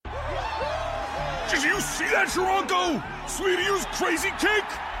see that, Sharonko? Sweetio's crazy kick?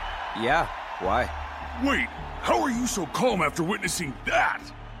 Yeah, why? Wait, how are you so calm after witnessing that?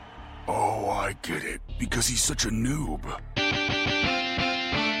 Oh, I get it. Because he's such a noob.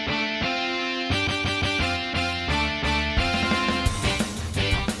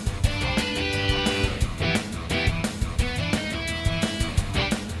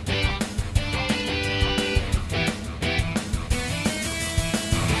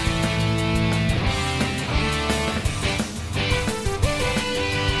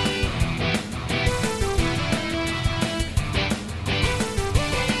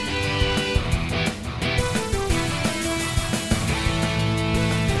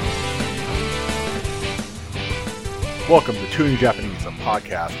 Welcome to Two New Japanese, a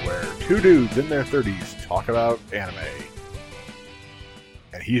podcast where two dudes in their 30s talk about anime.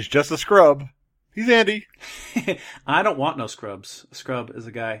 And he's just a scrub. He's Andy. I don't want no scrubs. A scrub is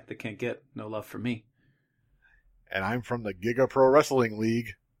a guy that can't get no love from me. And I'm from the Giga Pro Wrestling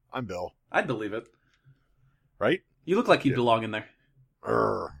League. I'm Bill. I'd believe it. Right? You look like you belong in there.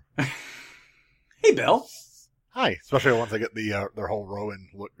 Hey, Bill. Hi. Especially once I get the their whole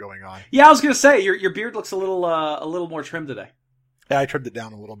Rowan look going on. Yeah, I was going to say, your beard looks a little more trimmed today. Yeah, I trimmed it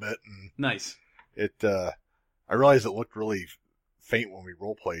down a little bit. And nice. I realized it looked really faint when we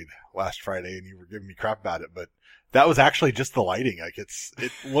role played last Friday, and you were giving me crap about it, but that was actually just the lighting. Like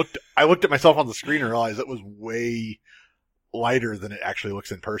I looked at myself on the screen and realized it was way lighter than it actually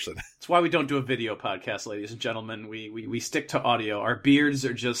looks in person. That's why we don't do a video podcast, ladies and gentlemen. We stick to audio. Our beards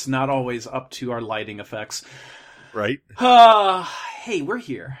are just not always up to our lighting effects. Right? Hey, we're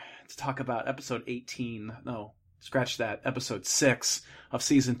here to talk about episode 18. No, scratch that. Episode 6 of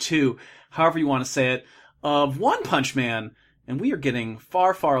season 2, however you want to say it, of One Punch Man. And we are getting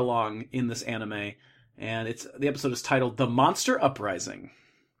far, far along in this anime. And the episode is titled The Monster Uprising.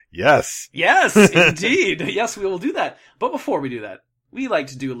 Yes. Yes, indeed. Yes, we will do that. But before we do that, we like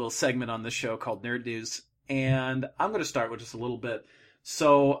to do a little segment on this show called Nerd News. And I'm going to start with just a little bit.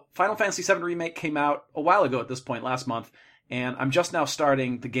 So, Final Fantasy VII Remake came out a while ago at this point, last month, and I'm just now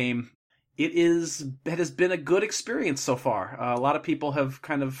starting the game. It has been a good experience so far. A lot of people have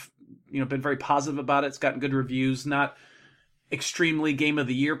kind of, been very positive about it. It's gotten good reviews, not extremely Game of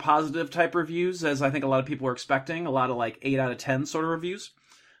the Year positive type reviews, as I think a lot of people were expecting. A lot of 8 out of 10 sort of reviews.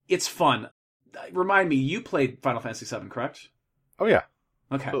 It's fun. Remind me, you played Final Fantasy VII, correct? Oh, yeah.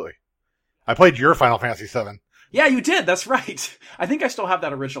 Okay. Absolutely. I played your Final Fantasy VII. Yeah, you did. That's right. I think I still have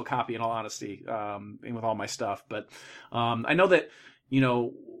that original copy, in all honesty, and with all my stuff. But I know that,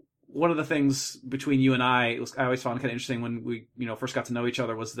 one of the things between you and I always found kind of interesting when we, first got to know each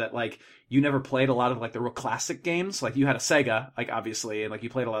other was that, you never played a lot of, the real classic games. You had a Sega, obviously, and, you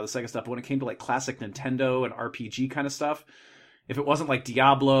played a lot of the Sega stuff. But when it came to, classic Nintendo and RPG kind of stuff, if it wasn't,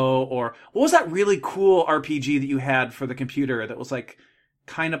 Diablo or... What was that really cool RPG that you had for the computer that was,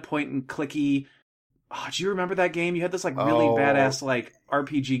 kind of point and clicky... Oh, do you remember that game? You had this really badass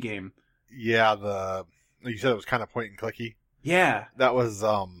RPG game. Yeah, you said it was kind of point and clicky. Yeah. That was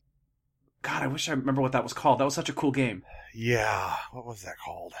God, I wish I remember what that was called. That was such a cool game. Yeah. What was that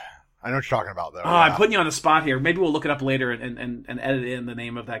called? I know what you're talking about though. Oh, yeah. I'm putting you on the spot here. Maybe we'll look it up later and edit in the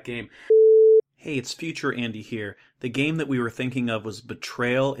name of that game. Hey, it's Future Andy here. The game that we were thinking of was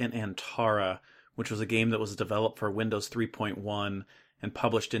Betrayal in Antara, which was a game that was developed for Windows 3.1 and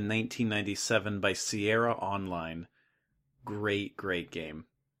published in 1997 by Sierra Online. Great, great game.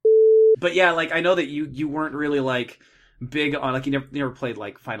 But yeah, I know that you weren't really, big on, you never played,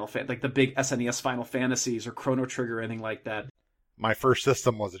 Final Fantasy, the big SNES Final Fantasies or Chrono Trigger or anything like that. My first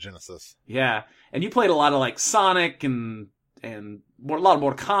system was a Genesis. Yeah. And you played a lot of, Sonic and a lot of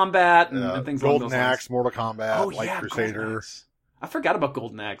Mortal Kombat and things like that. Golden Axe, Mortal Kombat, Light Crusader. I forgot about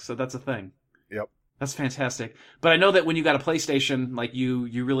Golden Axe, so that's a thing. Yep. That's fantastic. But I know that when you got a PlayStation,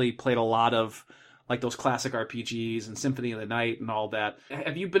 you really played a lot of, those classic RPGs and Symphony of the Night and all that.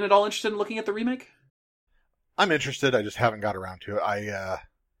 Have you been at all interested in looking at the remake? I'm interested. I just haven't got around to it. I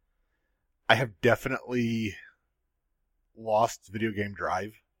have definitely lost video game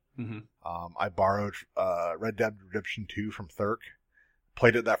drive. Mm-hmm. I borrowed Red Dead Redemption 2 from Thurk.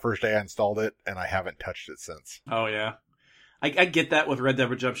 Played it that first day I installed it, and I haven't touched it since. Oh, yeah. I get that with Red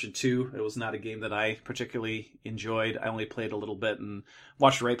Dead Redemption 2. It was not a game that I particularly enjoyed. I only played a little bit and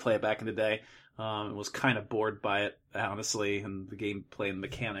watched Ray play it back in the day. Was kind of bored by it, honestly, and the gameplay and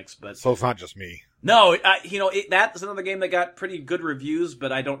mechanics. But so it's not just me. No, that's another game that got pretty good reviews,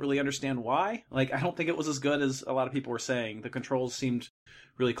 but I don't really understand why. I don't think it was as good as a lot of people were saying. The controls seemed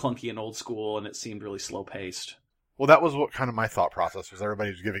really clunky and old school, and it seemed really slow paced. Well, that was what kind of my thought process was. Everybody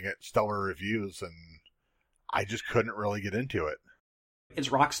was giving it stellar reviews, and I just couldn't really get into it. It's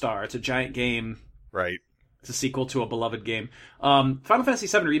Rockstar. It's a giant game Right. It's a sequel to a beloved game. Final Fantasy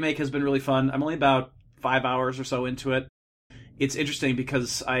VII Remake has been really fun. I'm only about 5 hours or so into it. It's interesting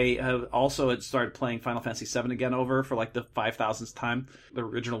because I have also had started playing Final Fantasy VII again over for like the 5,000th time, the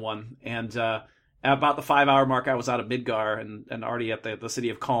original one. And at about the 5 hour mark, I was out of Midgar and already at the city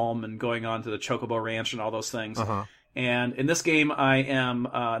of Calm and going on to the Chocobo Ranch and all those things. Uh-huh. And in this game, I am,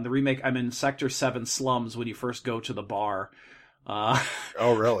 in the remake, I'm in Sector 7 slums when you first go to the bar. Oh,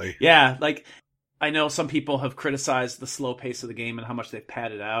 really? Yeah, like, I know some people have criticized the slow pace of the game and how much they've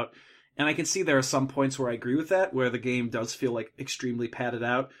padded out. And I can see there are some points where I agree with that, where the game does feel like extremely padded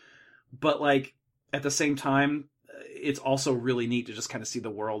out. But like at the same time, it's also really neat to just kind of see the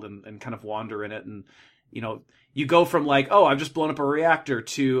world and kind of wander in it. And, you know, you go from like, oh, I've just blown up a reactor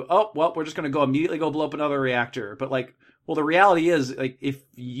to, oh, well, we're just going to immediately go blow up another reactor. But like, well, the reality is, like, if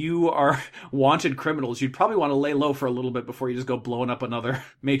you are wanted criminals, you'd probably want to lay low for a little bit before you just go blowing up another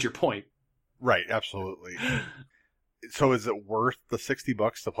major point. Right, absolutely. So is it worth the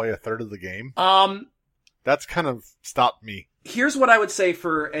 $60 to play a third of the game? That's kind of stopped me. Here's what I would say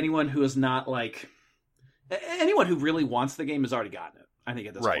for anyone who is not like... Anyone who really wants the game has already gotten it, I think,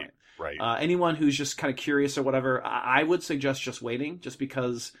 at this point. Right. Anyone who's just kind of curious or whatever, I would suggest just waiting, just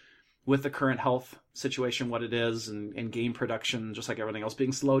because with the current health situation, what it is, and game production, just like everything else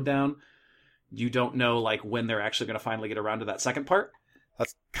being slowed down, you don't know like when they're actually going to finally get around to that second part.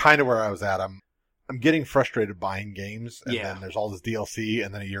 That's kind of where I was at. I'm getting frustrated buying games, and Yeah. then there's all this DLC,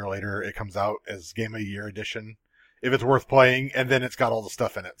 and then a year later it comes out as Game of the Year edition, if it's worth playing, and then it's got all the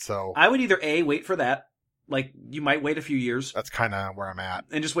stuff in it. So I would either A, wait for that, like you might wait a few years, that's kind of where I'm at.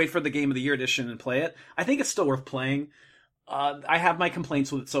 and just wait for the Game of the Year edition and play it. I think it's still worth playing. I have my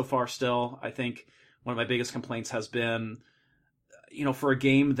complaints with it so far still. I think one of my biggest complaints has been, you know, for a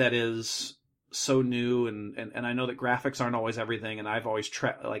game that is so new, and I know that graphics aren't always everything, and I've always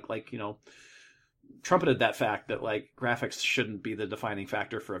trumpeted that fact that like graphics shouldn't be the defining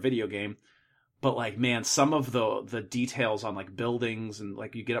factor for a video game. But like, man, some of the details on like buildings, and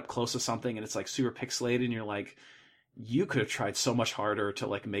like you get up close to something and it's like super pixelated, and you're like, you could have tried so much harder to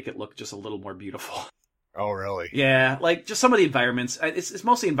like make it look just a little more beautiful. Oh, really? Yeah, like just some of the environments. It's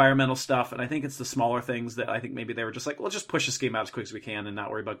mostly environmental stuff, and I think it's the smaller things that I think maybe they were just like, well, just push this game out as quick as we can and not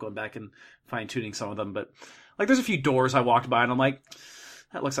worry about going back and fine tuning some of them. But like, there's a few doors I walked by and I'm like,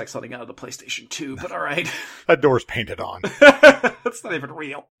 that looks like something out of the PlayStation 2, but all right. That door's painted on. That's not even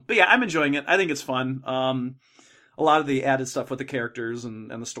real. But yeah, I'm enjoying it. I think it's fun. A lot of the added stuff with the characters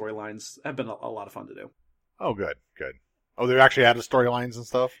and the storylines have been a lot of fun to do. Oh, good. Oh, they've actually added storylines and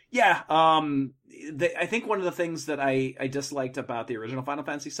stuff? Yeah, I think one of the things that I disliked about the original Final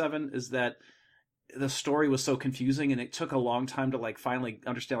Fantasy VII is that the story was so confusing, and it took a long time to like finally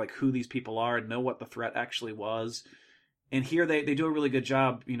understand like who these people are and know what the threat actually was. And here they do a really good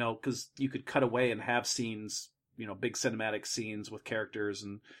job, you know, because you could cut away and have scenes, you know, big cinematic scenes with characters,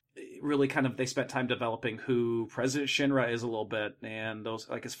 and really kind of they spent time developing who President Shinra is a little bit, and those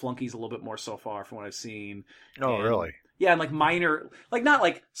like his flunkies a little bit more so far from what I've seen. Oh, And, really? yeah, and like minor, like not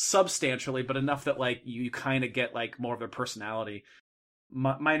like substantially, but enough that like you kind of get like more of their personality.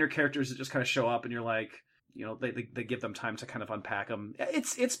 Minor characters that just kind of show up, and you're like, you know, they give them time to kind of unpack them.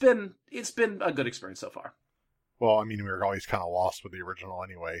 It's been a good experience so far. Well, I mean, we were always kind of lost with the original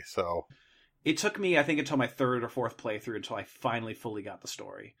anyway, so... It took me, I think, until my third or fourth playthrough until I finally fully got the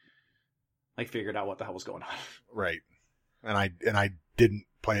story. Like, figured out what the hell was going on. Right. And I didn't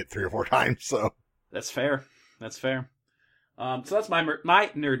play it 3 or 4 times, so... That's fair. So that's my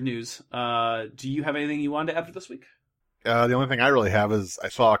nerd news. Do you have anything you wanted to add for this week? The only thing I really have is I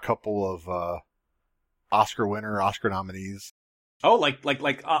saw a couple of Oscar nominees. Oh, like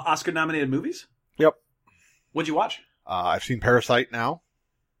Oscar-nominated movies? Yep. What'd you watch? I've seen Parasite now.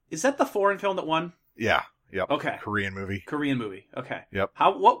 Is that the foreign film that won? Yeah. Yep. Okay. Korean movie. Okay. Yep.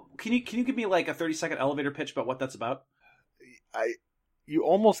 Can you give me like a 30-second elevator pitch about what that's about? You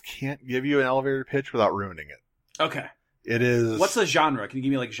almost can't give you an elevator pitch without ruining it. Okay. It is... What's the genre? Can you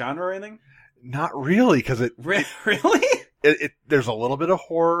give me like genre or anything? Not really, because Really? There's a little bit of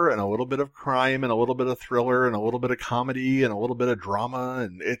horror and a little bit of crime and a little bit of thriller and a little bit of comedy and a little bit of drama,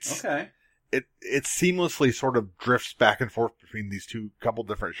 and it's... Okay. It seamlessly sort of drifts back and forth between these couple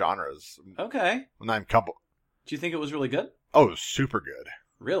different genres. Okay. Not couple. Do you think it was really good? Oh, it was super good.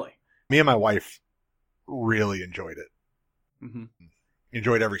 Really? Me and my wife really enjoyed it. Mm-hmm.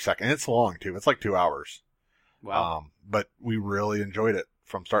 Enjoyed every second. And it's long too. It's like 2 hours. Wow. But we really enjoyed it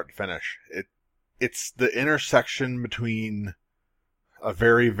from start to finish. It's the intersection between a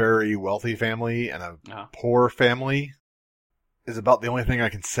very, very wealthy family and a poor family is about the only thing I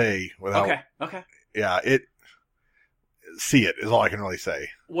can say without... Okay. Yeah, see it is all I can really say.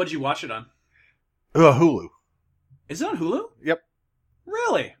 What'd you watch it on? Hulu. Is it on Hulu? Yep.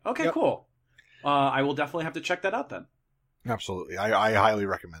 Really? Okay, Yep. cool. I will definitely have to check that out then. Absolutely. I highly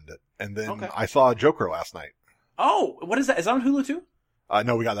recommend it. And then Okay. I saw Joker last night. Oh, what is that? Is that on Hulu too?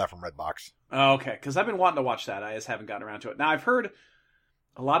 No, we got that from Redbox. Oh, okay, because I've been wanting to watch that. I just haven't gotten around to it. Now, I've heard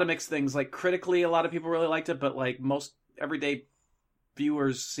a lot of mixed things. Like, critically, a lot of people really liked it, but, like, most everyday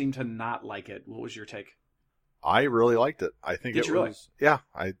viewers seem to not like it. What was your take? I really liked it. I think Did it you really? was, yeah.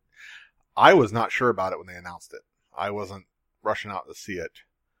 I was not sure about it when they announced it. I wasn't rushing out to see it.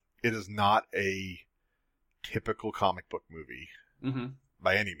 It is not a typical comic book movie Mm-hmm.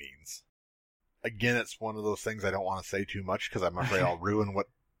 by any means. Again, it's one of those things I don't want to say too much because I'm afraid I'll ruin what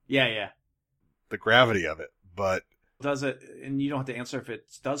Yeah. the gravity of it. But Does it, and you don't have to answer if it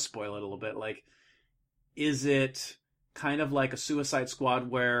does spoil it a little bit, like, is it kind of like a Suicide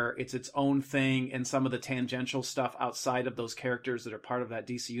Squad where it's its own thing and some of the tangential stuff outside of those characters that are part of that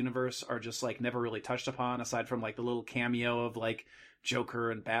DC universe are just, like, never really touched upon, aside from, like, the little cameo of, like,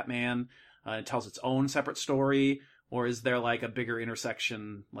 Joker and Batman? It tells its own separate story, or is there, like, a bigger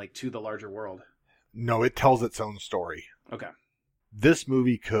intersection, like, to the larger world? no, it tells its own story. Okay. This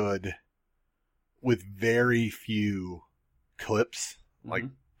movie could, with very few clips, like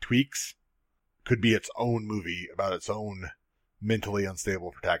Mhm. tweaks, could be its own movie about its own mentally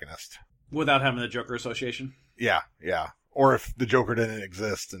unstable protagonist. Without having the Joker association? Yeah. Or if the Joker didn't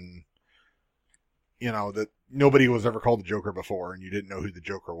exist and, that nobody was ever called the Joker before and you didn't know who the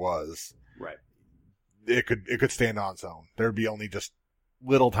Joker was, Right. it could stand on its own. There'd be only just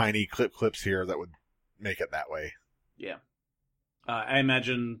little tiny clips here that would make it that way. Yeah. I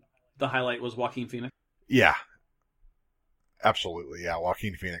imagine the highlight was Joaquin Phoenix. Yeah. Absolutely. Yeah.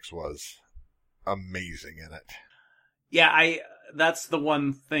 Joaquin Phoenix was amazing in it. Yeah, that's the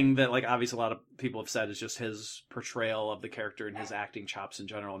one thing that, like, obviously a lot of people have said is just his portrayal of the character and his acting chops in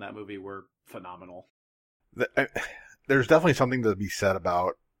general in that movie were phenomenal. There's definitely something to be said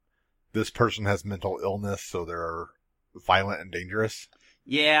about this person has mental illness, so they're violent and dangerous.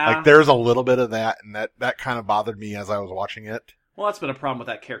 Yeah. Like, there's a little bit of that, and that kind of bothered me as I was watching it. Well, that's been a problem with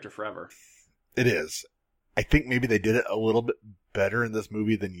that character forever. It is. I think maybe they did it a little bit better in this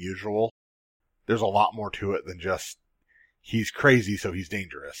movie than usual. There's a lot more to it than just he's crazy, so he's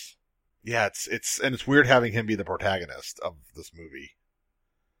dangerous. Yeah, it's weird having him be the protagonist of this movie.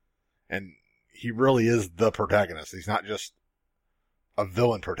 And he really is the protagonist. He's not just a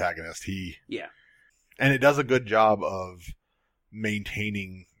villain protagonist. Yeah. And it does a good job of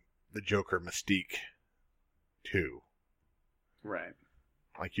maintaining the Joker mystique, too. Right.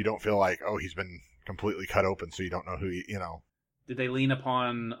 Like, you don't feel like, oh, he's been completely cut open, so you don't know who Did they lean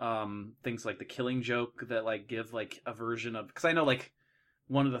upon things like the Killing Joke that, like, give, like, a version of... Because I know, like,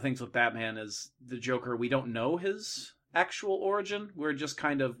 one of the things with Batman is the Joker, we don't know his actual origin. We're just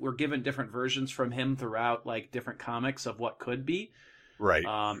we're given different versions from him throughout, like, different comics of what could be. Right.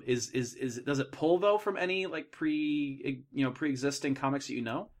 Does it pull, though, from any, like, pre-existing comics that you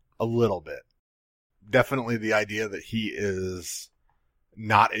know? A little bit. Definitely the idea that he is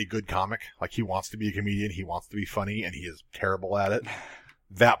not a good comic. Like, he wants to be a comedian, he wants to be funny, and he is terrible at it.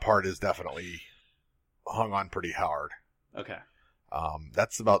 That part is definitely hung on pretty hard. Okay.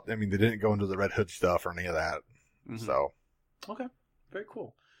 That's about, they didn't go into the Red Hood stuff or any of that. Mm-hmm. So. Okay. Very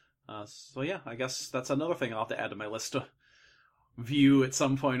cool. So yeah, I guess that's another thing I'll have to add to my list to view at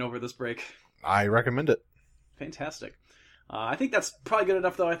some point over this break. I recommend it. Fantastic. I think that's probably good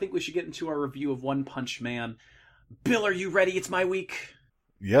enough, though. I think we should get into our review of One Punch Man. Bill, are you ready? It's my week.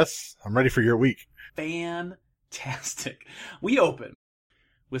 Yes, I'm ready for your week. Fantastic. We open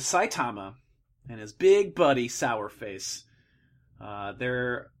with Saitama and his big buddy Sourface.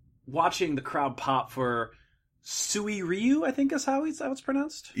 They're watching the crowd pop for Sui Ryu, I think is how it's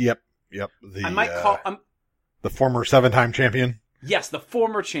pronounced. Yep. The former 7-time champion. Yes, the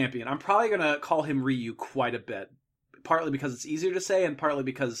former champion. I'm probably going to call him Ryu quite a bit. Partly because it's easier to say, and partly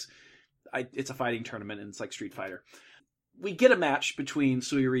because it's a fighting tournament and it's like Street Fighter. We get a match between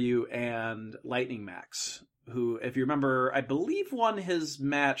Sui Ryu and Lightning Max, who, if you remember, I believe won his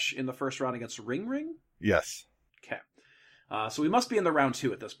match in the first round against Ring Ring? Yes. Okay. So we must be in the round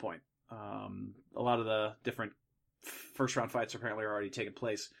 2 at this point. A lot of the different first round fights apparently are already taking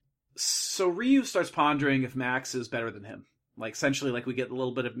place. So Ryu starts pondering if Max is better than him. Like, essentially, like, we get a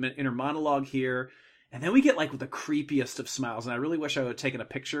little bit of inner monologue here. And then we get, like, the creepiest of smiles. And I really wish I would have taken a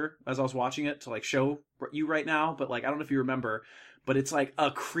picture as I was watching it to, like, show you right now. But, like, I don't know if you remember, but it's, like,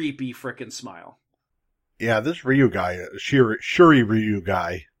 a creepy frickin' smile. Yeah, this Ryu guy, Shuri Ryu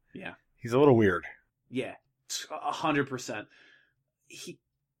guy. Yeah. He's a little weird. Yeah, 100%. He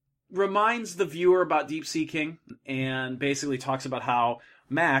reminds the viewer about Deep Sea King and basically talks about how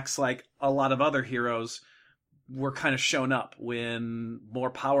Max, like a lot of other heroes, were kind of shown up when more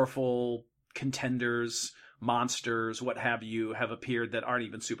powerful contenders, monsters, what have you, have appeared that aren't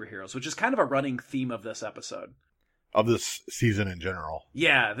even superheroes, which is kind of a running theme of this episode. Of this season in general.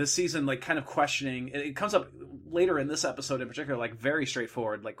 Yeah, this season, like, kind of questioning, it comes up later in this episode in particular, like, very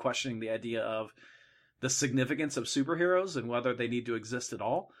straightforward, like, questioning the idea of the significance of superheroes and whether they need to exist at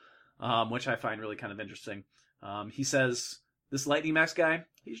all, which I find really kind of interesting. He says, this Lightning Max guy,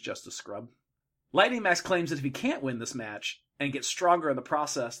 he's just a scrub. Lightning Max claims that if he can't win this match and get stronger in the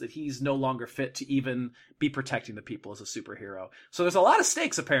process, that he's no longer fit to even be protecting the people as a superhero. So there's a lot of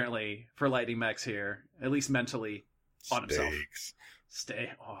stakes, apparently, for Lightning Max here, at least mentally. On himself.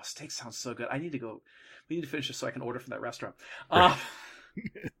 Steak sounds so good. We need to finish this so I can order from that restaurant.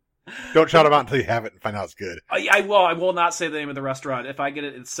 Don't shout them out until you have it and find out it's good. I will not say the name of the restaurant. If I get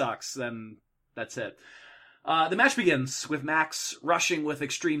it, it sucks, then that's it. The match begins with Max rushing with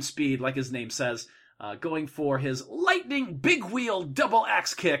extreme speed, like his name says, going for his lightning big wheel double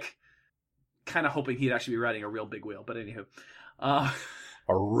axe kick. Kind of hoping he'd actually be riding a real big wheel, but anywho.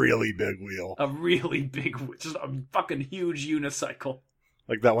 A really big wheel. A really big, just a fucking huge unicycle.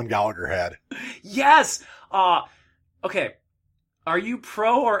 Like that one Gallagher had. Yes! Okay. Are you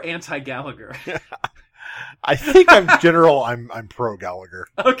pro or anti-Gallagher? I think I'm pro Gallagher.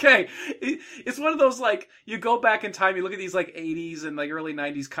 Okay. It's one of those, like, you go back in time, you look at these, like, 80s and, like, early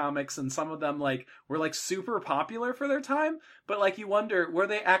 90s comics, and some of them, like, were, like, super popular for their time, but, like, you wonder, were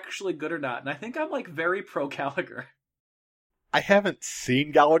they actually good or not? And I think I'm, like, very pro Gallagher. I haven't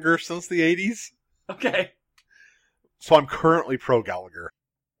seen Gallagher since the 80s. Okay. So I'm currently pro Gallagher.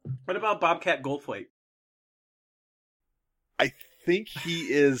 What about Bobcat Goldthwait? I think he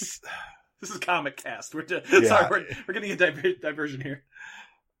is... This is Comic Cast. Sorry, we're getting a diversion here.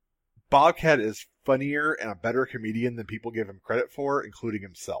 Bobcat is funnier and a better comedian than people give him credit for, including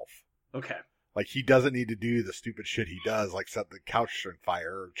himself. Okay. Like, he doesn't need to do the stupid shit he does, like set the couch on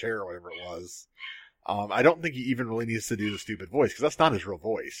fire or chair or whatever it was. I don't think he even really needs to do the stupid voice, because that's not his real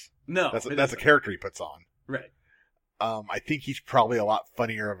voice. No. That's a character he puts on. Right. I think he's probably a lot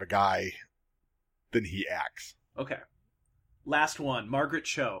funnier of a guy than he acts. Okay. Last one, Margaret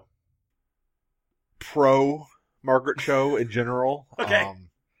Cho. Pro Margaret Cho in general. Okay.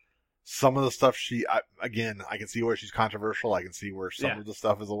 Some of the stuff I can see where she's controversial. I can see where some of the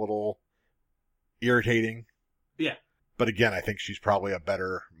stuff is a little irritating. Yeah. But again, I think she's probably a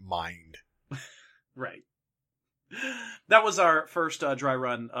better mind. Right. That was our first dry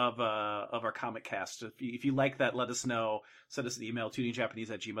run of our Comic Cast. If you like that, let us know. Send us an email,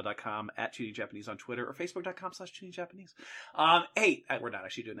 tuningjapanese@gmail.com, @tuningjapanese on Twitter, or facebook.com/tuningjapanese. Hey, we're not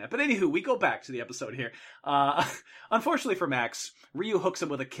actually doing that. But anywho, we go back to the episode here. Unfortunately for Max, Ryu hooks him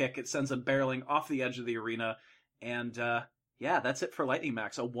with a kick. It sends him barreling off the edge of the arena. And that's it for Lightning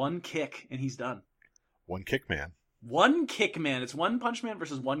Max. A one kick, and he's done. One kick man. One kick man. It's one punch man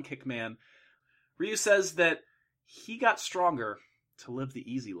versus one kick man. Ryu says that he got stronger to live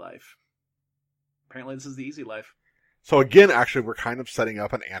the easy life. Apparently this is the easy life. So again, actually, we're kind of setting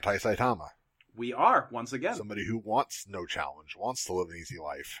up an anti-Saitama. We are, once again. Somebody who wants no challenge, wants to live an easy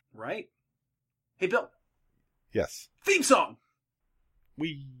life. Right. Hey, Bill. Yes. Theme song!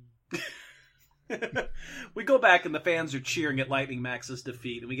 We go back and the fans are cheering at Lightning Max's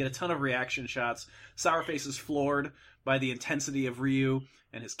defeat, and we get a ton of reaction shots. Sourface is floored by the intensity of Ryu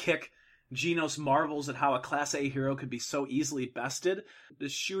and his kick. Genos marvels at how a Class A hero could be so easily bested.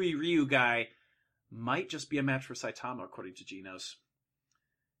 This Shui Ryu guy might just be a match for Saitama, according to Genos.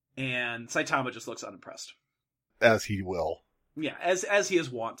 And Saitama just looks unimpressed. As he will. Yeah, as he is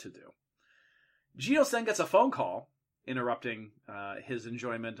wont to do. Genos then gets a phone call, interrupting his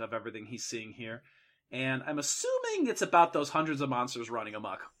enjoyment of everything he's seeing here. And I'm assuming it's about those hundreds of monsters running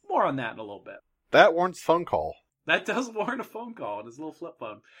amok. More on that in a little bit. That warrants phone call. That does warrant a phone call on his little flip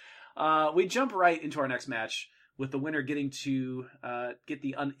phone. We jump right into our next match, with the winner getting to get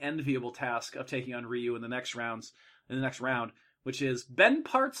the unenviable task of taking on Ryu in the next round, which is Ben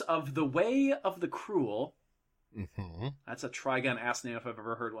Parts of the Way of the Cruel. Mm-hmm. That's a Trigun ass name if I've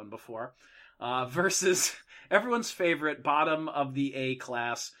ever heard one before. Versus everyone's favorite bottom of the A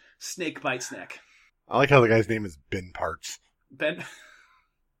class, Snake Bites Neck. I like how the guy's name is Ben Parts. Ben.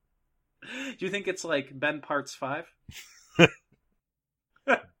 Do you think it's like Ben Parts 5?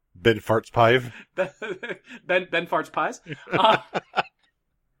 Ben Farts Pive? Ben Farts Pies?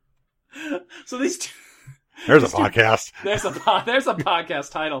 So these two... There's a podcast. There's a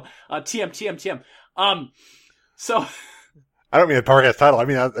podcast title. TM. So... I don't mean a podcast title. I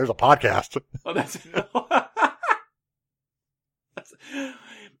mean, there's a podcast. Oh, that's...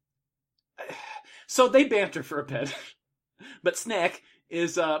 So they banter for a bit. But Snack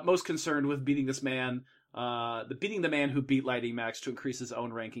is most concerned with beating this man, beating the man who beat Lightning Max to increase his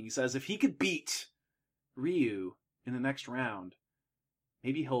own ranking. He says if he could beat Ryu in the next round,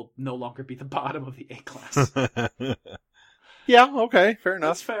 maybe he'll no longer be the bottom of the A class. Yeah, okay, fair enough.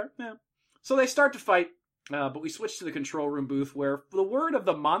 That's fair, yeah. So they start to fight, but we switch to the control room booth where the word of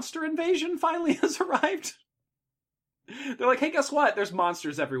the monster invasion finally has arrived. They're like, hey, guess what? There's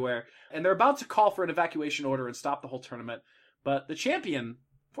monsters everywhere. And they're about to call for an evacuation order and stop the whole tournament. But the champion,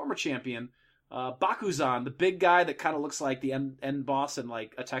 former champion, Bakuzan, the big guy that kind of looks like the end boss in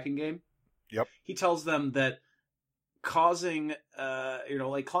like a Tekken game. Yep. He tells them that causing,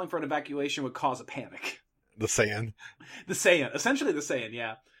 like calling for an evacuation would cause a panic. The Saiyan. The Saiyan. Essentially the Saiyan,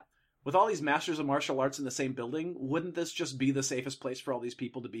 yeah. With all these masters of martial arts in the same building, wouldn't this just be the safest place for all these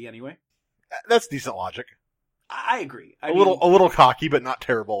people to be anyway? That's decent logic. I agree. A little cocky, but not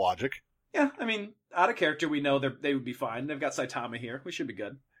terrible logic. Yeah, I mean, out of character, we know they would be fine. They've got Saitama here. We should be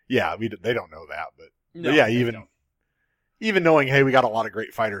good. Yeah, they don't know that, but, No, but yeah, they don't. even knowing, hey, we got a lot of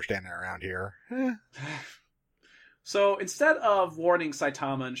great fighters standing around here. So instead of warning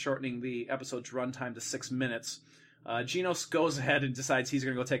Saitama and shortening the episode's runtime to 6 minutes, Genos goes ahead and decides he's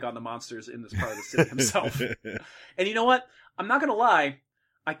going to go take on the monsters in this part of the city himself. And you know what? I'm not going to lie.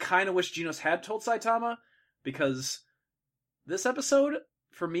 I kind of wish Genos had told Saitama, because this episode,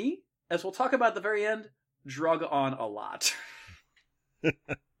 for me, as we'll talk about at the very end, drug on a lot.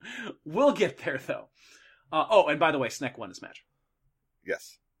 We'll get there, though. And by the way, Snek won his match.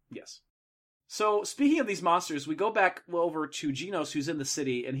 Yes. Yes. So, speaking of these monsters, we go back over to Genos, who's in the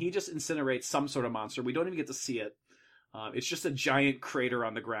city, and he just incinerates some sort of monster. We don't even get to see it. It's just a giant crater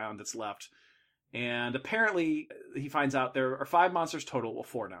on the ground that's left. And apparently, he finds out there are 5 monsters total. Well,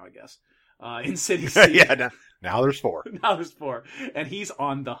 4 now, I guess. In City C. Yeah, now there's 4. Now there's 4. And he's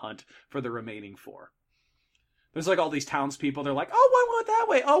on the hunt for the remaining 4. There's like all these townspeople. They're like, oh, one went that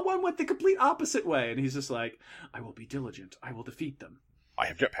way. Oh, one went the complete opposite way. And he's just like, I will be diligent. I will defeat them. I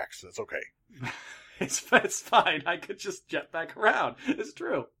have jetpacks, so it's okay. It's fine. I could just jet back around. It's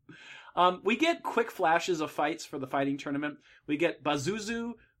true. We get quick flashes of fights for the fighting tournament. We get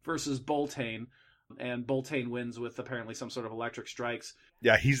Bazuzu versus Boltane, and Boltane wins with apparently some sort of electric strikes.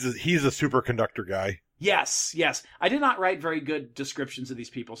 Yeah, he's a superconductor guy. Yes. I did not write very good descriptions of these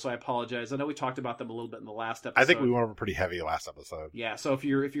people, so I apologize. I know we talked about them a little bit in the last episode. I think we went over pretty heavy last episode. Yeah, so if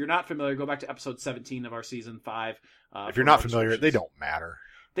you're not familiar, go back to episode 17 of our season 5. If you're not familiar, they don't matter.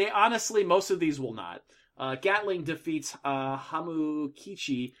 They honestly, most of these will not. Gatling defeats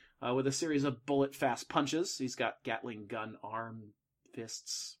Hamukichi with a series of bullet-fast punches. He's got Gatling gun arm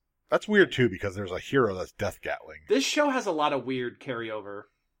fists. That's weird, too, because there's a hero that's Death Gatling. This show has a lot of weird carryover.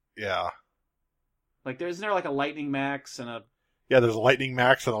 Yeah. Like, isn't there like a Lightning Max and a... Yeah, there's a Lightning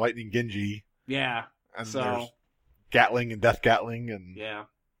Max and a Lightning Genji. Yeah. And there's Gatling and Death Gatling. And yeah.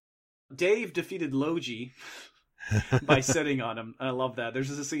 Dave defeated Logi by sitting on him. And I love that. There's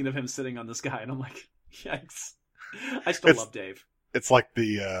just a scene of him sitting on this guy, and I'm like, yikes. I still love Dave. It's like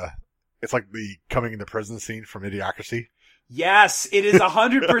the coming into prison scene from Idiocracy. Yes, it is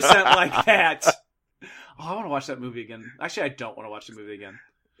 100% like that. Oh, I want to watch that movie again. Actually, I don't want to watch the movie again.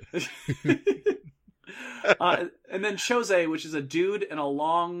 And then Chose, which is a dude in a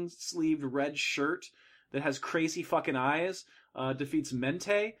long-sleeved red shirt that has crazy fucking eyes, defeats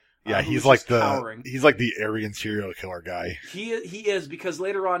Mente. Yeah, he's like the Aryan serial killer guy. He is, because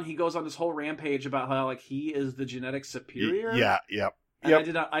later on he goes on this whole rampage about how like he is the genetic superior. Yeah, yep.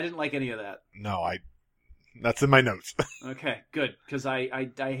 And I didn't like any of that. No, that's in my notes. Okay, good, because I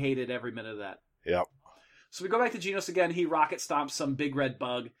hated every minute of that. Yep. So we go back to Genos again. He rocket stomps some big red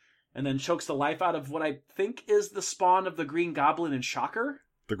bug, and then chokes the life out of what I think is the spawn of the Green Goblin and Shocker.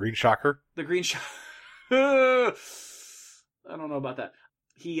 The Green Shocker? The Green Shocker. I don't know about that.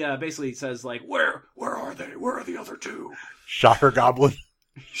 He basically says, like, where are they? Where are the other 2? Shocker Goblin.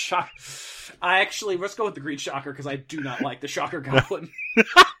 Let's go with the Green Shocker, because I do not like the Shocker Goblin.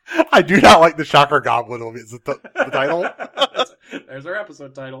 I do not like the Shocker Goblin. Is it the title? There's our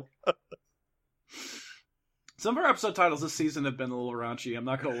episode title. Some of our episode titles this season have been a little raunchy, I'm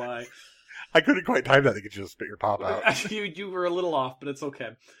not going to lie. I couldn't quite time that to get you to spit your pop out. You were a little off, but it's okay.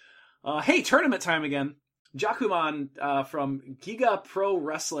 Hey, tournament time again. Jakuman from Giga Pro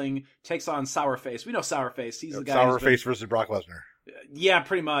Wrestling takes on Sourface. We know Sourface. He's the guy. Sourface versus Brock Lesnar. Yeah,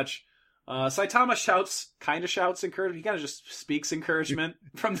 pretty much. Saitama shouts encouragement. He kind of just speaks encouragement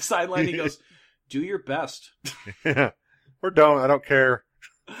from the sideline. He goes, "Do your best." Or don't. I don't care.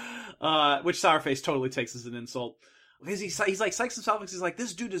 Which Sourface totally takes as an insult. Because he's like psychs himself because he's like,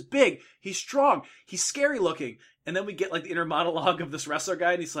 this dude is big, he's strong, he's scary looking. And then we get like the inner monologue of this wrestler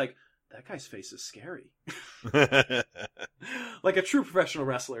guy, and he's like, that guy's face is scary. Like a true professional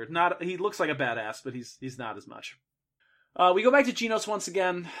wrestler. He looks like a badass, but he's not as much. We go back to Genos once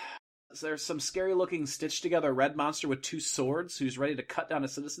again. There's some scary looking stitched together red monster with 2 swords who's ready to cut down a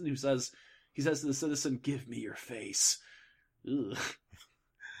citizen he says to the citizen, "Give me your face." Ugh.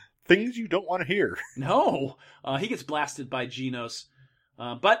 Things you don't want to hear. No. He gets blasted by Genos.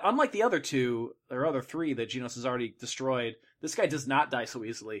 But unlike the other 2, or other 3 that Genos has already destroyed, this guy does not die so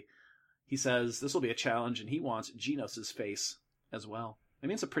easily. He says this will be a challenge, and he wants Genos' face as well. I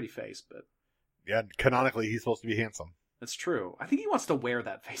mean, it's a pretty face, but... Yeah, canonically, he's supposed to be handsome. That's true. I think he wants to wear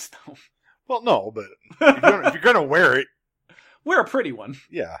that face, though. Well, no, but if you're gonna wear it... Wear a pretty one.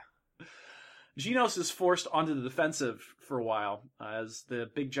 Yeah. Genos is forced onto the defensive for a while, as the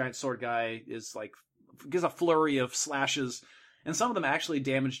big giant sword guy is gives a flurry of slashes, and some of them actually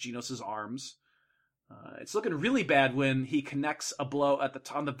damage Genos' arms. It's looking really bad when he connects a blow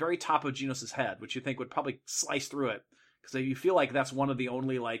on the very top of Genos' head, which you think would probably slice through it, because you feel like that's one of the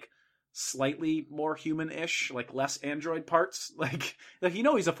only slightly more human-ish, less android parts.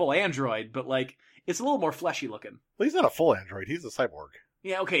 He's a full android, but it's a little more fleshy looking. Well, he's not a full android. He's a cyborg.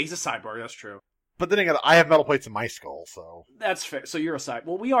 Yeah, okay, he's a cyborg. That's true. But then again, I have metal plates in my skull, so... That's fair. So you're a cyborg.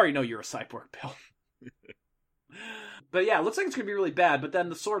 Well, we already know you're a cyborg, Bill. But yeah, it looks like it's going to be really bad, but then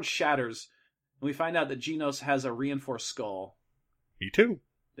the sword shatters, and we find out that Genos has a reinforced skull. Me too.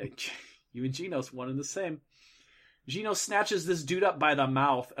 You and Genos, one and the same. Genos snatches this dude up by the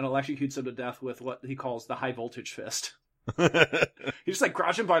mouth and electrocutes him to death with what he calls the high voltage fist. He just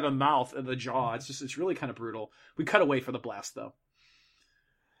grabs him by the mouth and the jaw. It's really kind of brutal. We cut away for the blast, though.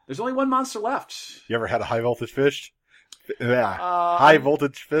 There's only one monster left. You ever had a high voltage fist? Yeah. High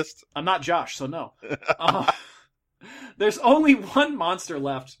voltage fist? I'm not Josh, so no. There's only one monster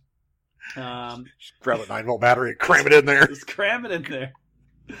left. Just grab a 9-volt battery and cram it in there. Just cram it in there.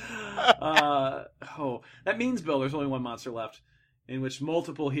 That means, Bill, there's only one monster left, in which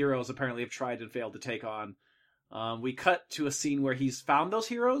multiple heroes apparently have tried and failed to take on. We cut to a scene where he's found those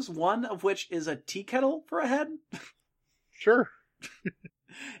heroes, one of which is a tea kettle for a head. Sure.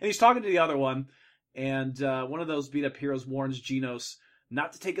 And he's talking to the other one, and one of those beat-up heroes warns Genos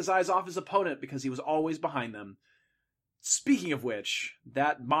not to take his eyes off his opponent because he was always behind them. Speaking of which,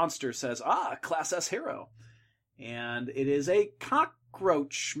 that monster says, Class S hero. And it is a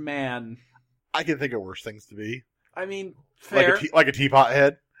cockroach man. I can think of worse things to be. I mean, fair. Like a teapot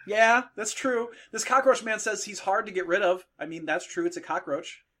head? Yeah, that's true. This cockroach man says he's hard to get rid of. I mean, that's true. It's a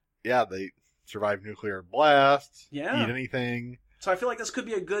cockroach. Yeah, they survive nuclear blasts. Yeah. Eat anything. So I feel like this could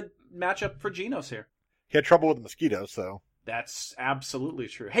be a good matchup for Genos here. He had trouble with the mosquitoes, so... That's absolutely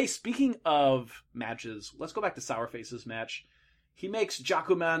true. Hey, speaking of matches, let's go back to Sourface's match. He makes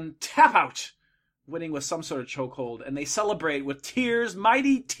Jakuman tap out, winning with some sort of chokehold, and they celebrate with tears,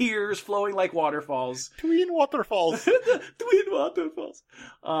 mighty tears flowing like waterfalls. Twin waterfalls. Twin waterfalls.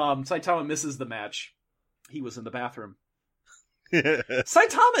 Saitama misses the match. He was in the bathroom.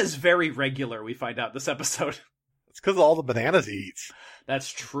 Saitama is very regular, we find out this episode. It's because of all the bananas he eats.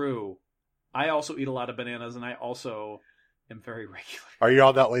 That's true. I also eat a lot of bananas, and I also am very regular. Are you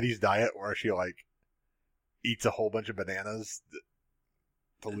on that lady's diet where she, eats a whole bunch of bananas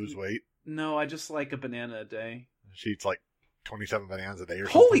to lose weight? No, I just like a banana a day. She eats, 27 bananas a day or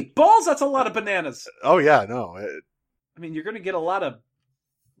something. Holy balls, that's a lot of bananas! Oh, yeah, no. I mean, you're going to get a lot of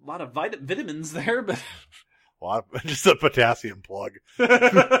vitamins there, but... Just a potassium plug.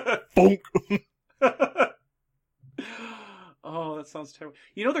 Bonk! Oh, that sounds terrible.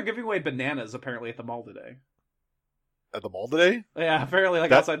 You know they're giving away bananas apparently at the mall today. At the mall today? Yeah, apparently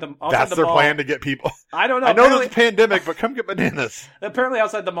outside the mall. That's their plan to get people. I don't know. I know there's a pandemic, but come get bananas. Apparently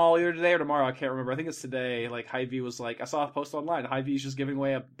outside the mall either today or tomorrow. I can't remember. I think it's today. Hy-Vee was I saw a post online. Hy-Vee's just giving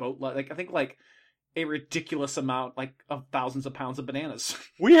away a boatload. I think a ridiculous amount, of thousands of pounds of bananas.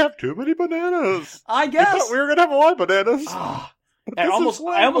 We have too many bananas. I guess. We thought we were gonna have a lot of bananas. I almost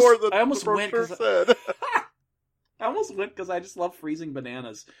went. I almost went because I just love freezing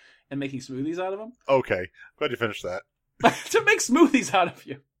bananas and making smoothies out of them. Okay. Glad you finished that. To make smoothies out of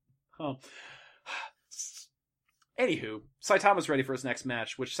you. Oh. Anywho, Saitama's ready for his next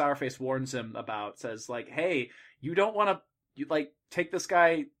match, which Sourface warns him about. Says, hey, you don't want to, take this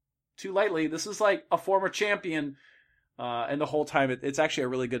guy too lightly. This is, a former champion. And the whole time, it's actually a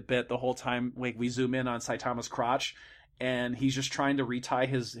really good bit. The whole time, we zoom in on Saitama's crotch, and he's just trying to retie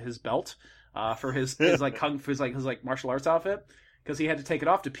his belt. For his kung fu, his martial arts outfit, because he had to take it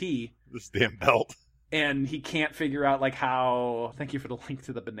off to pee. This damn belt. And he can't figure out how. Thank you for the link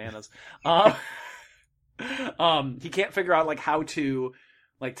to the bananas. He can't figure out how to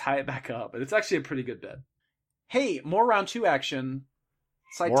tie it back up, and it's actually a pretty good bit. Hey, more round 2 action.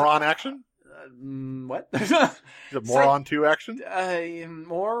 Moron action? What? Is it Moron 2 action?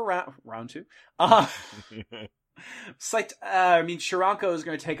 More round 2. Shiranko is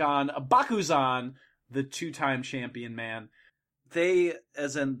going to take on Bakuzan, the 2-time champion man. They,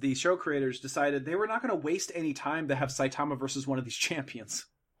 as in the show creators, decided they were not going to waste any time to have Saitama versus one of these champions.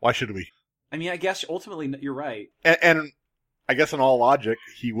 Why should we? I mean, I guess ultimately you're right. And I guess in all logic,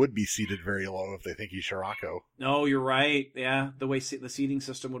 he would be seated very low if they think he's Shiranko. No, you're right. Yeah, the way the seating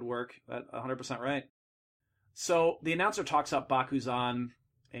system would work. That's 100% right. So the announcer talks up Bakuzan,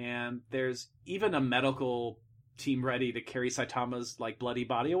 and there's even a medical team ready to carry Saitama's bloody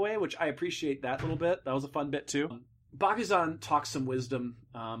body away, which I appreciate that little bit. That was a fun bit too. Bakuzan talks some wisdom,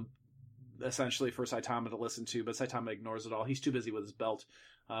 essentially for Saitama to listen to, but Saitama ignores it all. He's too busy with his belt,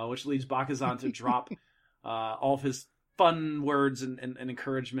 which leads Bakuzan to drop all of his fun words and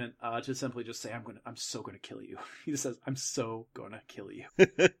encouragement to simply just say, I'm so going to kill you. He just says, I'm so going to kill you.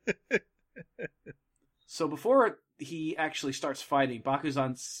 So before he actually starts fighting,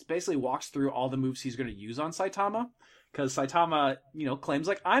 Bakuzan basically walks through all the moves he's going to use on Saitama. Because Saitama, claims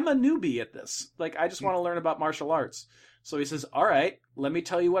I'm a newbie at this. I just want to learn about martial arts. So he says, all right, let me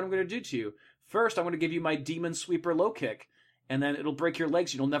tell you what I'm going to do to you. First, I'm going to give you my Demon Sweeper low kick. And then it'll break your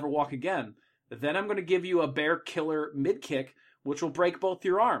legs. You'll never walk again. Then I'm going to give you a Bear Killer mid kick, which will break both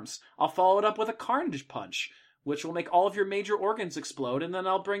your arms. I'll follow it up with a Carnage Punch, which will make all of your major organs explode. And then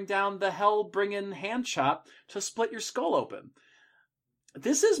I'll bring down the Hell-bringing Hand Chop to split your skull open.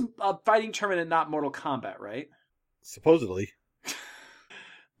 This is a fighting tournament, not Mortal Kombat, right? Supposedly.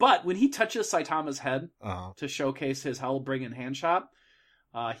 But when he touches Saitama's head to showcase his Hell-bringing Hand Chop,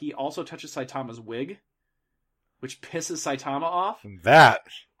 he also touches Saitama's wig, which pisses Saitama off. That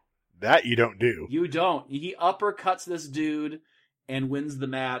you don't do. You don't. He uppercuts this dude and wins the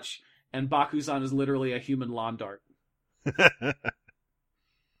match, and Bakuzan is literally a human lawn dart.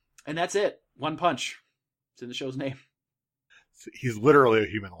 And that's it. One punch. It's in the show's name. He's literally a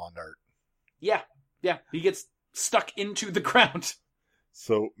human lawn dart. Yeah. He gets stuck into the ground.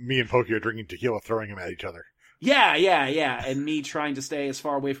 So me and Pokey are drinking tequila, throwing him at each other. Yeah. And me trying to stay as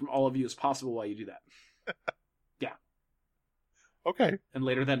far away from all of you as possible while you do that. Yeah. Okay. And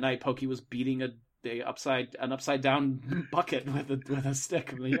later that night, Pokey was beating an upside down bucket with a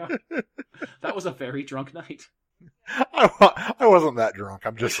stick. That was a very drunk night. I wasn't that drunk.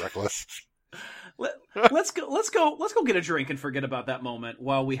 I'm just reckless. Let's go get a drink and forget about that moment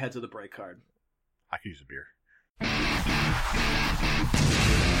while we head to the break card. I could use a beer.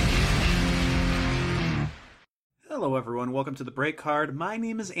 Hello, everyone. Welcome to the break card. My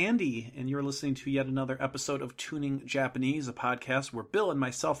name is Andy, and you're listening to yet another episode of Tuning Japanese, a podcast where Bill and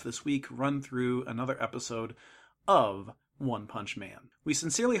myself this week run through another episode of One Punch Man. We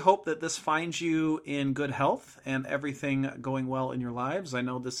sincerely hope that this finds you in good health and everything going well in your lives. I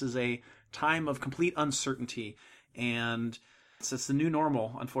know this is a time of complete uncertainty, and it's the new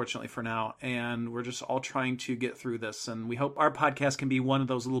normal, unfortunately, for now, and we're just all trying to get through this, and we hope our podcast can be one of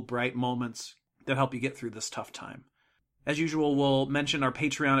those little bright moments that help you get through this tough time. As usual, we'll mention our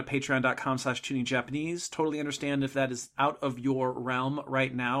Patreon at patreon.com/tuningjapanese. Totally understand if that is out of your realm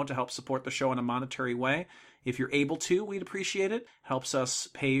right now to help support the show in a monetary way. If you're able to, we'd appreciate it. Helps us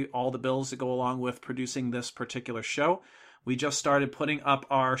pay all the bills that go along with producing this particular show. We just started putting up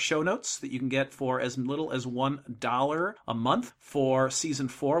our show notes that you can get for as little as $1 a month for Season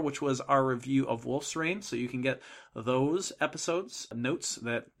 4, which was our review of Wolf's Rain. So you can get those episodes, notes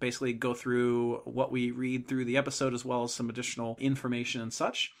that basically go through what we read through the episode, as well as some additional information and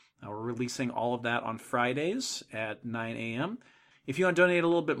such. We're releasing all of that on Fridays at 9 a.m. If you want to donate a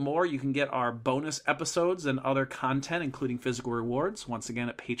little bit more, you can get our bonus episodes and other content, including physical rewards, once again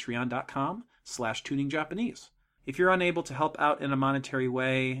at patreon.com/tuningjapanese. If you're unable to help out in a monetary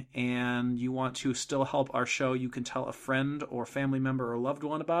way and you want to still help our show, you can tell a friend or family member or loved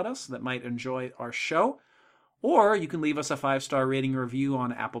one about us that might enjoy our show. Or you can leave us a 5-star rating review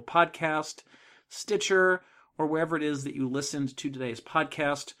on Apple Podcast, Stitcher, or wherever it is that you listened to today's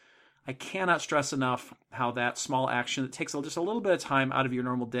podcast. I cannot stress enough how that small action that takes just a little bit of time out of your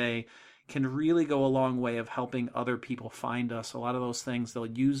normal day can really go a long way of helping other people find us. A lot of those things, they'll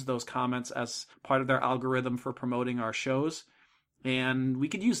use those comments as part of their algorithm for promoting our shows. And we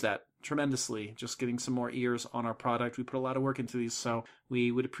could use that tremendously, just getting some more ears on our product. We put a lot of work into these, so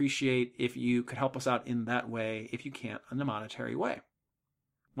we would appreciate if you could help us out in that way, if you can't in a monetary way.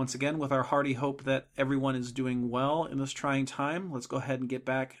 Once again, with our hearty hope that everyone is doing well in this trying time, let's go ahead and get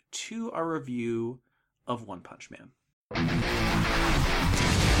back to our review of One Punch Man.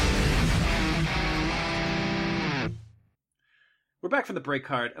 We're back from the break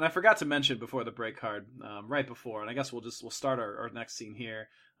card, and I forgot to mention before the break card, right before, and I guess we'll start our next scene here.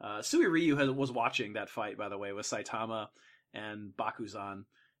 Sui Ryu was watching that fight, by the way, with Saitama and Bakuzan,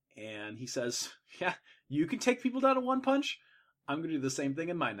 and he says, "Yeah, you can take people down in one punch. I'm going to do the same thing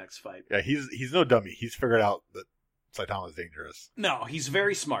in my next fight." Yeah, he's no dummy. He's figured out that Saitama's dangerous. No, he's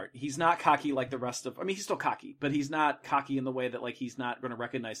very smart. He's not cocky like the rest of... I mean, he's still cocky, but he's not cocky in the way that, like, he's not going to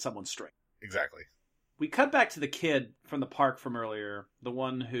recognize someone's strength. Exactly. We cut back to the kid from the park from earlier, the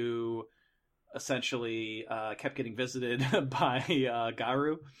one who essentially kept getting visited by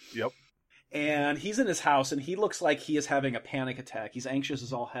Garu. Yep. And he's in his house, and he looks like he is having a panic attack. He's anxious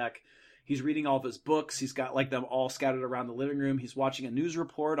as all heck. He's reading all of his books. He's got like them all scattered around the living room. He's watching a news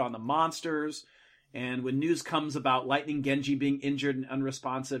report on the monsters. And when news comes about Lightning Genji being injured and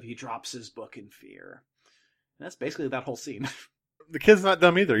unresponsive, he drops his book in fear. And that's basically that whole scene. The kid's not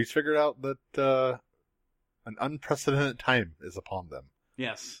dumb either. He's figured out that an unprecedented time is upon them.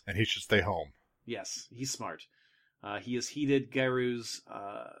 Yes. And he should stay home. Yes, he's smart. He has heeded Garu's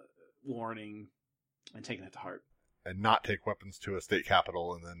warning and taken it to heart. And not take weapons to a state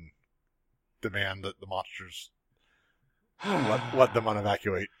capital and then demand that the monsters let them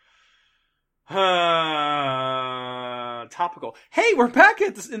unevacuate. Topical. Hey, we're back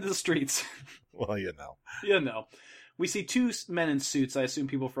into the streets. Well, you know. You know. We see two men in suits, I assume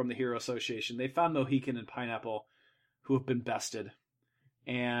people from the Hero Association. They found Mohican and Pineapple, who have been bested.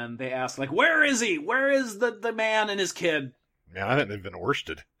 And they ask, like, where is he? Where is the man and his kid? Man, I think they've been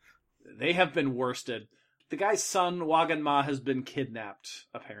worsted. They have been worsted. The guy's son, Waganma, has been kidnapped,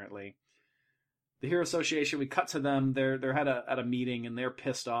 apparently. The Hero Association, we cut to them. They're at a meeting, and they're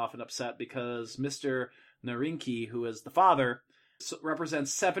pissed off and upset because Mr. Narinki, who is the father,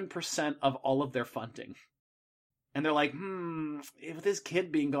 represents 7% of all of their funding. And they're like, with his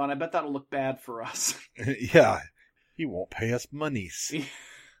kid being gone, I bet that'll look bad for us. Yeah, he won't pay us monies.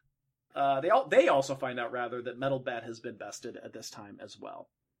 They also find out, rather, that Metal Bat has been bested at this time as well.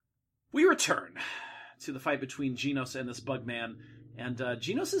 We return to the fight between Genos and this Bugman, and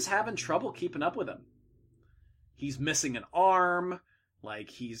Genos is having trouble keeping up with him. He's missing an arm, like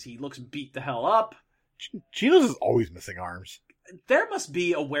he looks beat the hell up. Genos is always missing arms. There must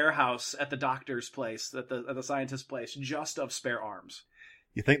be a warehouse at the doctor's place, at the scientist's place, just of spare arms.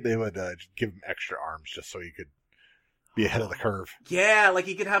 You think they would give him extra arms just so he could be ahead of the curve? Yeah, like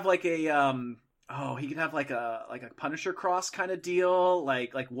he could have like a he could have like a Punisher cross kind of deal,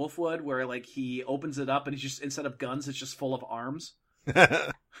 like Wolfwood, where like he opens it up and he's just, instead of guns, it's just full of arms.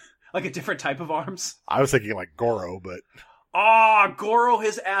 Like a different type of arms. I was thinking like Goro, but Goro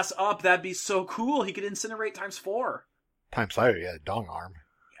his ass up. That'd be so cool. He could incinerate ×4. Times 5, yeah, dong arm.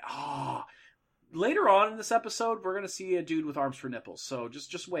 Later on in this episode, we're gonna see a dude with arms for nipples. So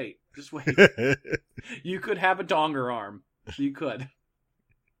just wait. Just wait. You could have a donger arm. You could.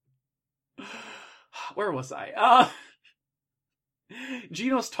 Where was I?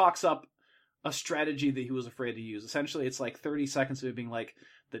 Genos talks up a strategy that he was afraid to use. Essentially, it's like 30 seconds of it being like,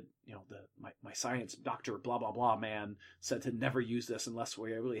 my science doctor blah blah blah man said to never use this unless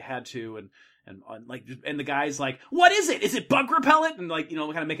we really had to, and the guy's like, what is it? Is it bug repellent? And like,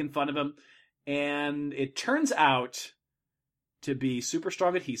 kind of making fun of him. And it turns out to be super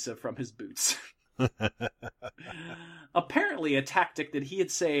strong adhesive from his boots. Apparently a tactic that he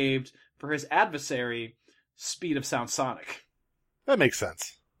had saved for his adversary, Speed of Sound Sonic. That makes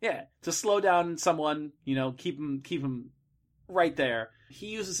sense. Yeah, to slow down someone, keep him right there. He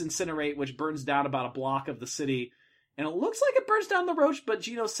uses Incinerate, which burns down about a block of the city, and it looks like it burns down the roach, but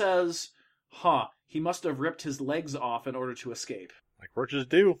Geno says, he must have ripped his legs off in order to escape. Like roaches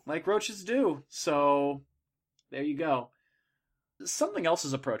do. Like roaches do. So, there you go. Something else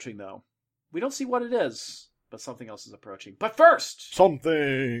is approaching, though. We don't see what it is, but something else is approaching. But first!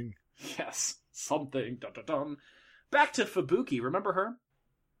 Something! Yes, something. Dun, dun, dun. Back to Fubuki. Remember her?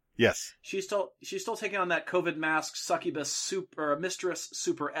 Yes. She's still taking on that COVID mask succubus Mistress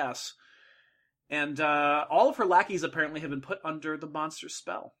Super S. And all of her lackeys apparently have been put under the monster's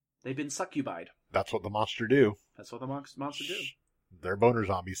spell. They've been succubied. That's what the monster do. That's what the monster do. They're boner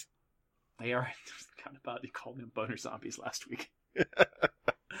zombies. They are. Kind of bad you called them boner zombies last week.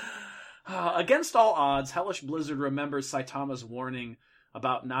 Against all odds, Hellish Blizzard remembers Saitama's warning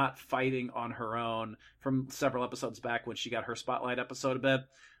about not fighting on her own from several episodes back when she got her spotlight episode a bit.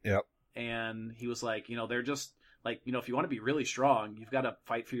 Yep. And he was like, they're just like, if you want to be really strong, you've got to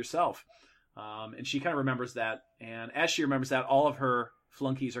fight for yourself. And she kind of remembers that. And as she remembers that, all of her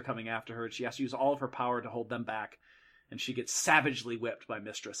flunkies are coming after her. She has to use all of her power to hold them back. And she gets savagely whipped by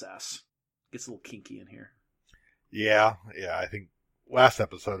Mistress S. Gets a little kinky in here. Yeah. I think last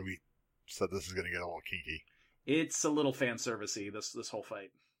episode we said this is going to get a little kinky. It's a little fan servicey, this whole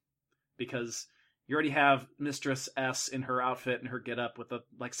fight, because you already have Mistress S in her outfit and her getup with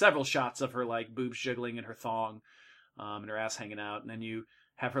several shots of her like boobs jiggling in her thong, and her ass hanging out, and then you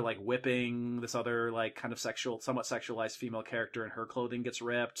have her like whipping this other like kind of somewhat sexualized female character, and her clothing gets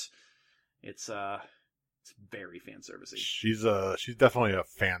ripped. It's very fan servicey. She's definitely a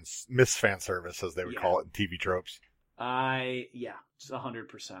Miss Fan Service, as they would call it in TV tropes.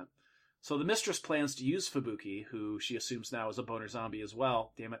 100%. So the Mistress plans to use Fubuki, who she assumes now is a boner zombie as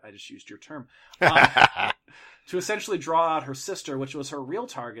well. Damn it, I just used your term. To essentially draw out her sister, which was her real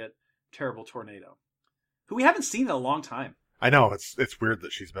target, Terrible Tornado, who we haven't seen in a long time. I know, it's weird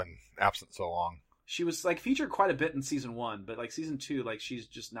that she's been absent so long. She was like featured quite a bit in season 1, but like season 2, like she's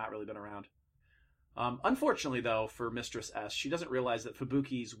just not really been around. Unfortunately, though, for Mistress S, she doesn't realize that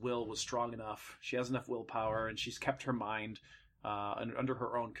Fubuki's will was strong enough. She has enough willpower, and she's kept her mind under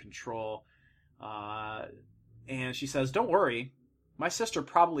her own control. And she says, "Don't worry, my sister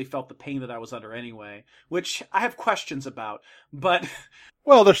probably felt the pain that I was under anyway," which I have questions about, but...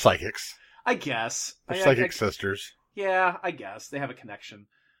 Well, they're psychics. I guess. They're psychic sisters. Yeah, I guess. They have a connection.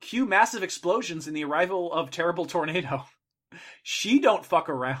 Cue massive explosions in the arrival of Terrible Tornado. She don't fuck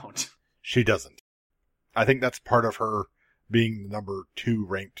around. She doesn't. I think that's part of her being the number 2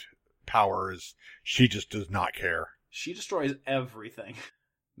 ranked power, is she just does not care. She destroys everything.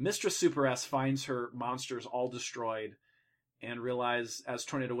 Mistress Super S finds her monsters all destroyed and realizes as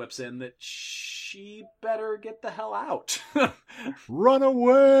Tornado whips in that she better get the hell out. Run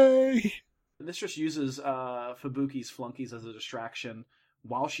away! The Mistress uses Fubuki's flunkies as a distraction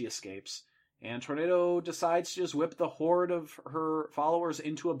while she escapes, and Tornado decides to just whip the horde of her followers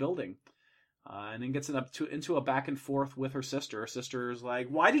into a building. And then gets into a back and forth with her sister. Her sister's like,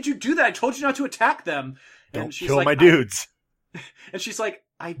 "Why did you do that? I told you not to attack them." Don't kill my dudes. And she's like,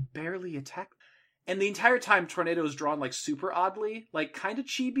 "I barely attacked." And the entire time, Tornado is drawn like super oddly, like kind of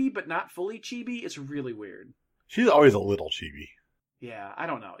chibi, but not fully chibi. It's really weird. She's always a little chibi. Yeah, I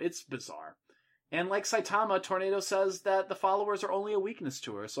don't know. It's bizarre. And like Saitama, Tornado says that the followers are only a weakness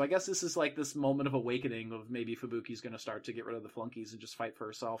to her. So I guess this is like this moment of awakening of maybe Fubuki's going to start to get rid of the flunkies and just fight for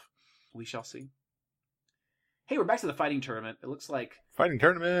herself. We shall see. Hey, we're back to the fighting tournament. It looks like... Fighting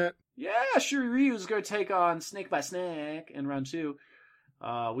tournament! Yeah, Shuriryu's going to take on Snake by Snake in round 2.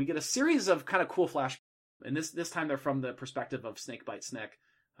 We get a series of kind of cool flash... And this time they're from the perspective of Snakebite Snake,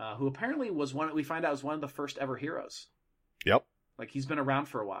 who apparently was we find out was one of the first ever heroes. Yep. Like, he's been around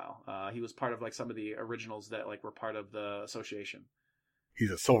for a while. He was part of like some of the originals that like were part of the association.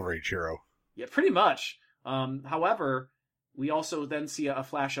 He's a Silver Age hero. Yeah, pretty much. However... We also then see a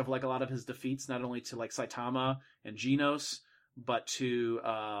flash of like a lot of his defeats, not only to like Saitama and Genos, but to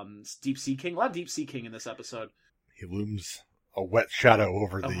Deep Sea King. A lot of Deep Sea King in this episode. He looms a wet shadow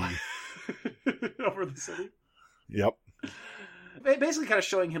over the over the city. Yep. Basically, kind of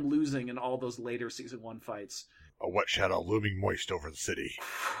showing him losing in all those later season 1 fights. A wet shadow looming moist over the city.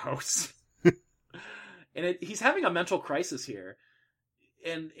 Gross. And he's having a mental crisis here,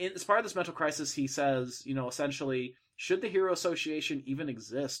 and as part of this mental crisis, he says, essentially, should the Hero Association even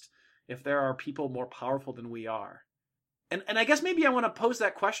exist if there are people more powerful than we are? And I guess maybe I want to pose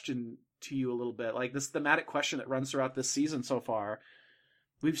that question to you a little bit, like this thematic question that runs throughout this season so far.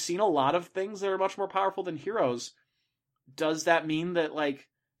 We've seen a lot of things that are much more powerful than heroes. Does that mean that, like,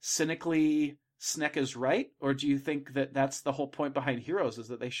 cynically, Snek is right? Or do you think that that's the whole point behind heroes, is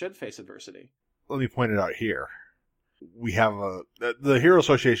that they should face adversity? Let me point it out here. We have the Hero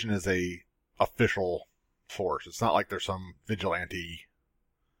Association is a official force. It's not like there's some vigilante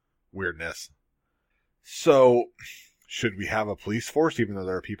weirdness. So, should we have a police force, even though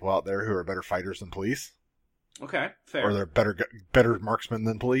there are people out there who are better fighters than police? Okay, fair. Or they're better marksmen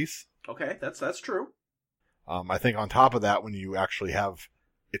than police? Okay, that's true. I think on top of that, when you actually have,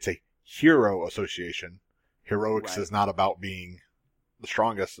 it's a hero association, heroics is not about being the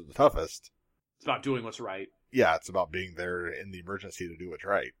strongest or the toughest. It's about doing what's right. Yeah, it's about being there in the emergency to do what's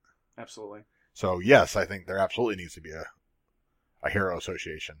right. Absolutely. So, yes, I think there absolutely needs to be a hero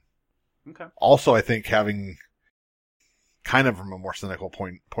association. Okay. Also, I think having, kind of from a more cynical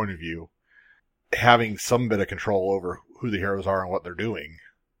point of view, having some bit of control over who the heroes are and what they're doing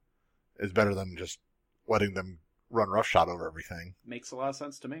is better than just letting them run roughshod over everything. Makes a lot of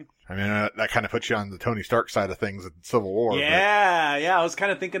sense to me. I mean, that kind of puts you on the Tony Stark side of things in Civil War. Yeah, I was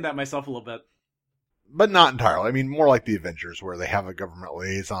kind of thinking that myself a little bit. But not entirely. I mean, more like the Avengers, where they have a government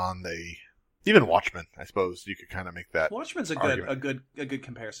liaison. Even Watchmen, I suppose you could kind of make that. Watchmen's a good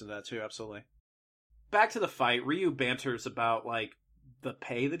comparison to that too. Absolutely. Back to the fight. Ryu banters about like the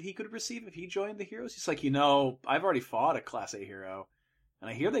pay that he could receive if he joined the heroes. He's like, I've already fought a Class A hero, and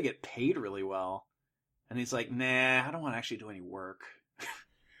I hear they get paid really well. And he's like, nah, I don't want to actually do any work.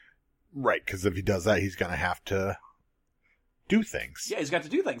 Right, because if he does that, he's going to have to do things. Yeah, he's got to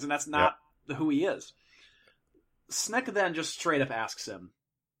do things, and that's not who he is. Snek then just straight up asks him,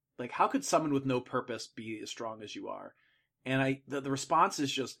 like, how could someone with no purpose be as strong as you are? And the response is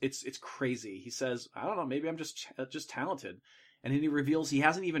just, it's crazy. He says, I don't know, maybe I'm just talented. And then he reveals he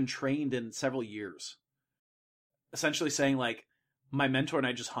hasn't even trained in several years. Essentially saying, like, my mentor and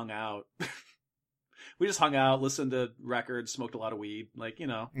I just hung out. We just hung out, listened to records, smoked a lot of weed. Like, you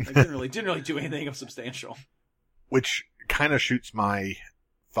know, like, didn't really do anything of substantial. Which kind of shoots my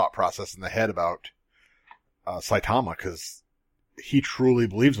thought process in the head about Saitama, because he truly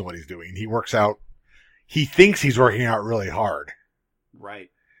believes in what he's doing. He works out. He thinks he's working out really hard.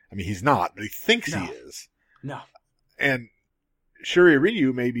 Right. I mean, he's not, but he thinks he is. No. And Shiryu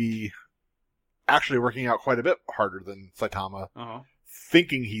Ryu may be actually working out quite a bit harder than Saitama,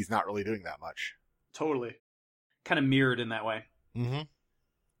 thinking he's not really doing that much. Totally. Kind of mirrored in that way. Mm-hmm.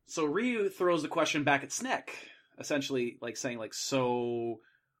 So Ryu throws the question back at Snek, essentially like saying, like, so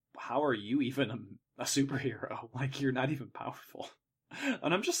how are you even a superhero? Like, you're not even powerful.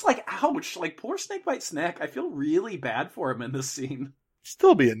 And I'm just like, ouch, like, poor Snakebite Snek. I feel really bad for him in this scene.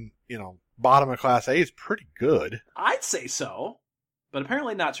 Still being, bottom of Class A is pretty good. I'd say so, but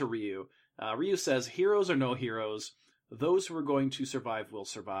apparently not to Ryu. Ryu says, heroes or no heroes, those who are going to survive will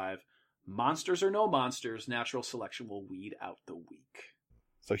survive. Monsters or no monsters, natural selection will weed out the weak.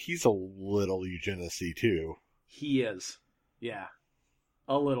 So he's a little eugenicist too. He is. Yeah.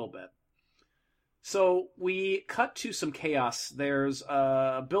 A little bit. So we cut to some chaos. There's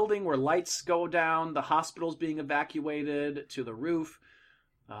a building where lights go down. The hospital's being evacuated to the roof.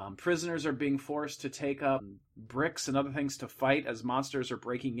 Prisoners are being forced to take up bricks and other things to fight as monsters are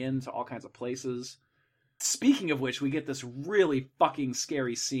breaking into all kinds of places. Speaking of which, we get this really fucking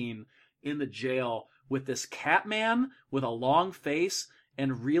scary scene in the jail with this cat man with a long face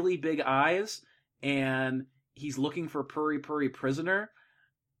and really big eyes, and he's looking for Puri Puri Prisoner,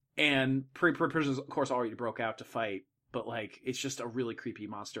 and Puri Puri Prisoner, of course, already broke out to fight, but, like, it's just a really creepy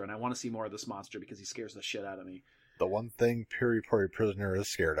monster, and I want to see more of this monster because he scares the shit out of me. The one thing Puri Puri Prisoner is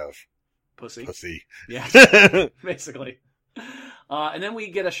scared of. Pussy. Yeah, basically. And then we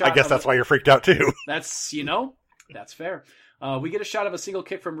get a shot. I guess that's why you're freaked out too. That's, that's fair. We get a shot of a single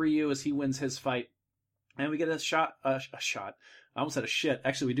kick from Ryu as he wins his fight. And we get a shot. I almost said a shit.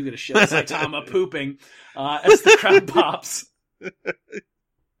 Actually, we do get a shit of Saitama pooping as the crowd pops.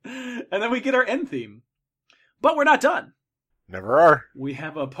 And then we get our end theme. But we're not done. Never are. We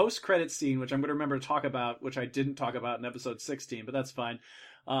have a post-credit scene, which I'm going to remember to talk about, which I didn't talk about in episode 16, but that's fine.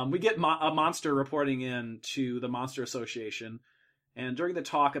 We get a monster reporting in to the Monster Association. And during the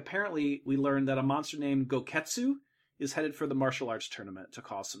talk, apparently we learned that a monster named Goketsu is headed for the martial arts tournament to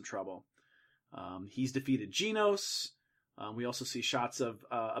cause some trouble. He's defeated Genos. We also see shots of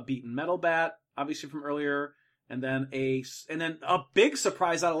a beaten Metal Bat, obviously from earlier. And then a big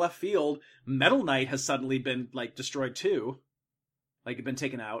surprise out of left field, Metal Knight has suddenly been, like, destroyed too. Like, been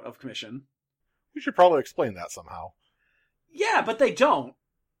taken out of commission. We should probably explain that somehow. Yeah, but they don't.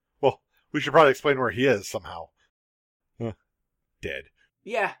 Well, we should probably explain where he is somehow. Dead.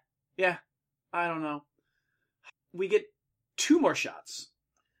 Yeah. I don't know. We get 2 more shots.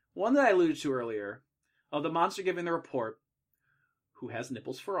 One that I alluded to earlier, of the monster giving the report, who has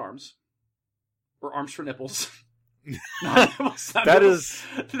nipples for arms. Or arms for nipples. Not nipples.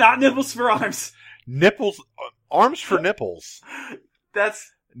 Not nipples for arms. Nipples, arms for nipples.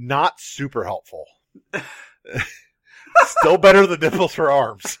 That's not super helpful. Still better than nipples for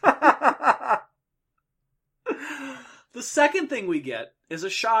arms. The second thing we get is a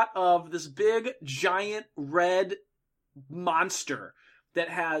shot of this big, giant, red monster that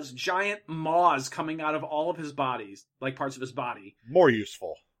has giant maws coming out of all of his bodies, like parts of his body. More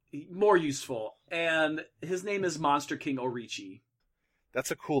useful. And his name is Monster King Orichi.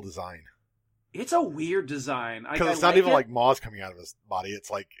 That's a cool design. It's a weird design. Because it's not even like maws coming out of his body.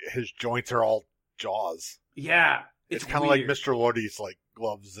 It's like his joints are all jaws. Yeah. It's kind of like Mr. Lordy's, like,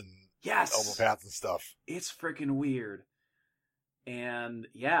 gloves and elbow pads and stuff. It's freaking weird. And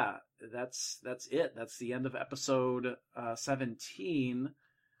yeah, that's it. That's the end of episode 17,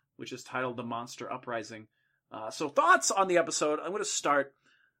 which is titled The Monster Uprising. So thoughts on the episode. I'm going to start.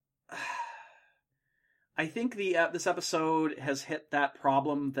 I think this episode has hit that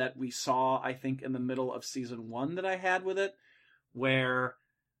problem that we saw, I think, in the middle of season 1 that I had with it, where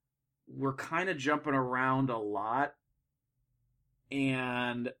we're kind of jumping around a lot,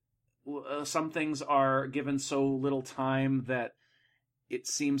 and some things are given so little time that it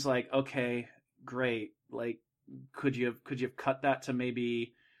seems like, okay, great. Like, could you have cut that to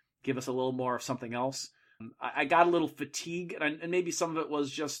maybe give us a little more of something else? I got a little fatigued, and maybe some of it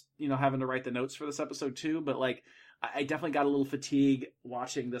was just, having to write the notes for this episode too, but like, I definitely got a little fatigue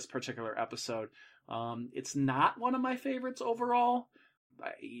watching this particular episode. It's not one of my favorites overall.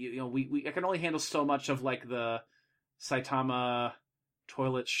 I can only handle so much of like the Saitama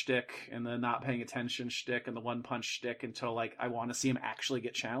toilet shtick and the not paying attention shtick and the one punch shtick until like I want to see him actually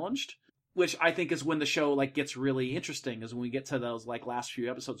get challenged, which I think is when the show like gets really interesting, is when we get to those like last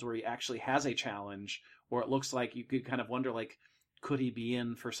few episodes where he actually has a challenge, or it looks like you could kind of wonder like, could he be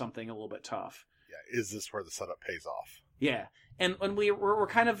in for something a little bit tough? Yeah, is this where the setup pays off? Yeah, and we're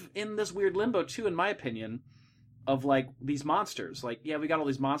kind of in this weird limbo too, in my opinion, of like these monsters. Like, yeah, we got all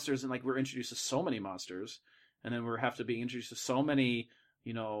these monsters, and like we're introduced to so many monsters, and then we have to be introduced to so many,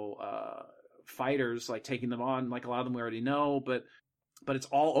 fighters, like taking them on. Like a lot of them we already know, but it's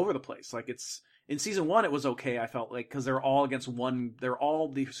all over the place. Like it's in season 1, it was okay. I felt like because they're all the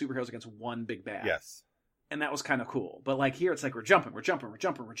superheroes against one big bad. Yes. And that was kind of cool. But like here, it's like we're jumping.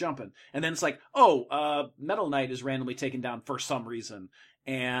 And then it's like, Metal Knight is randomly taken down for some reason.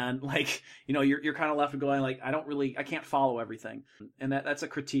 And like, you're kind of left going like, I can't follow everything. And that's a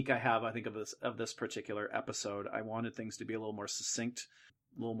critique I have, I think, of this particular episode. I wanted things to be a little more succinct,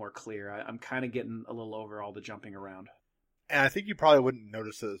 a little more clear. I'm kind of getting a little over all the jumping around. And I think you probably wouldn't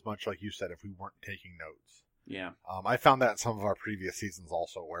notice it as much, like you said, if we weren't taking notes. Yeah. I found that in some of our previous seasons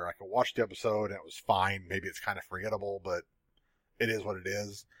also, where I could watch the episode and it was fine. Maybe it's kind of forgettable, but it is what it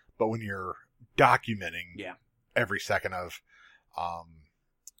is. But when you're documenting every second of,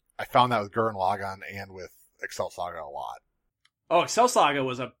 I found that with Gurren Lagann and with Excel Saga a lot. Oh, Excel Saga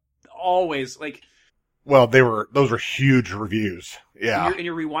was always like... Well, those were huge reviews. Yeah. And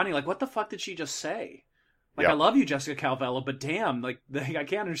you're rewinding, like, what the fuck did she just say? Like, I love you, Jessica Calvello, but damn, like, I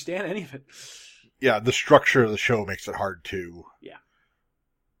can't understand any of it. Yeah, the structure of the show makes it hard to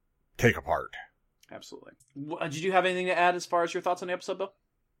take apart. Absolutely. Did you have anything to add as far as your thoughts on the episode, Bill?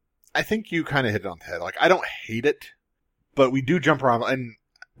 I think you kind of hit it on the head. Like, I don't hate it, but we do jump around, and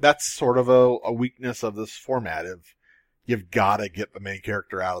that's sort of a weakness of this format. You've got to get the main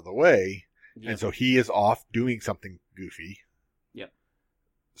character out of the way, and so he is off doing something goofy. Yep.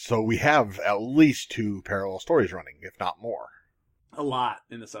 So we have at least 2 parallel stories running, if not more. A lot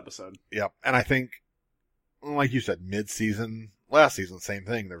in this episode. Yep. And I think, like you said, mid-season, last season, same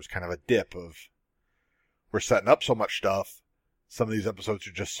thing. There was kind of a dip of, we're setting up so much stuff. Some of these episodes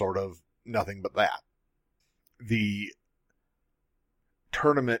are just sort of nothing but that. The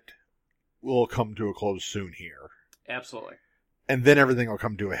tournament will come to a close soon here. Absolutely. And then everything will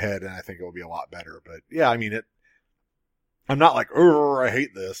come to a head, and I think it will be a lot better. But yeah, I mean, I'm not like, I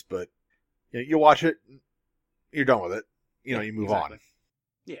hate this, but you watch it, you're done with it. You move on.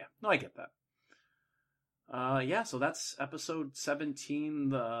 Yeah, no, I get that. So that's episode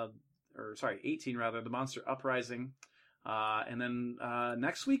 17, 18 rather, The Monster Uprising. And then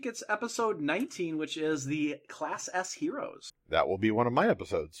next week it's episode 19, which is the Class S Heroes. That will be one of my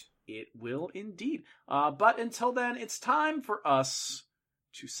episodes. It will indeed. But until then, it's time for us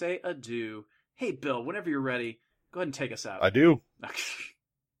to say adieu. Hey, Bill, whenever you're ready, go ahead and take us out. I do.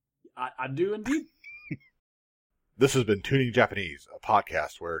 I do indeed. This has been Tuning Japanese, a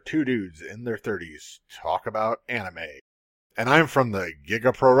podcast where 2 dudes in their 30s talk about anime. And I'm from the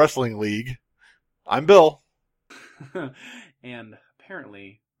Giga Pro Wrestling League. I'm Bill. And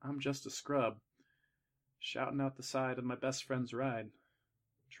apparently, I'm just a scrub, shouting out the side of my best friend's ride,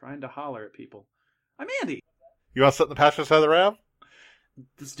 trying to holler at people. I'm Andy. You want to sit in the passenger side of the Rav?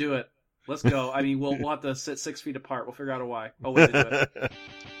 Let's do it. Let's go. I mean, we'll have to sit 6 feet apart. We'll figure out a way to do it.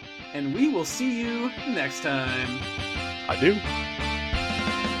 And we will see you next time. I do.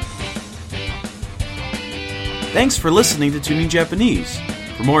 Thanks for listening to Tuning Japanese.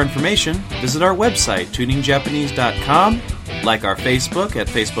 For more information, visit our website, tuningjapanese.com, like our Facebook at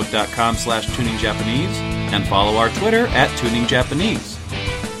facebook.com/tuningjapanese, and follow our Twitter at tuningjapanese.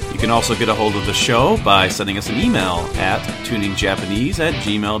 You can also get a hold of the show by sending us an email at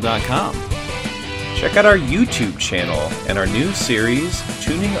tuningjapanese@gmail.com. Check out our YouTube channel and our new series,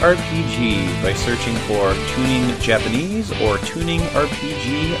 Tuning RPG, by searching for Tuning Japanese or Tuning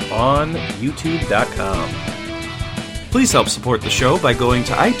RPG on youtube.com. Please help support the show by going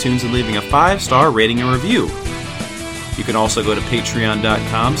to iTunes and leaving a 5-star rating and review. You can also go to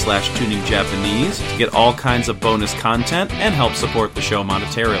patreon.com/tuningjapanese to get all kinds of bonus content and help support the show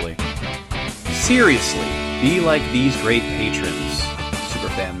monetarily. Seriously, be like these great patrons.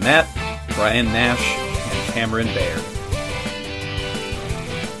 Superfan Matt, Brian Nash, and Cameron Baird.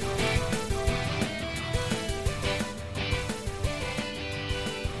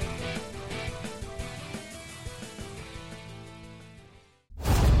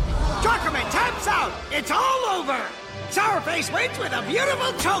 Darkerman, time taps out. It's all over. Sourface wins with a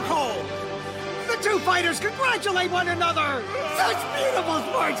beautiful chokehold. The two fighters congratulate one another. Such beautiful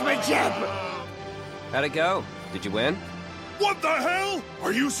sportsmanship. How'd it go? Did you win? What the hell?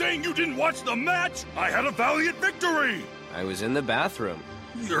 Are you saying you didn't watch the match? I had a valiant victory. I was in the bathroom.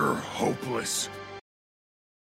 You're hopeless.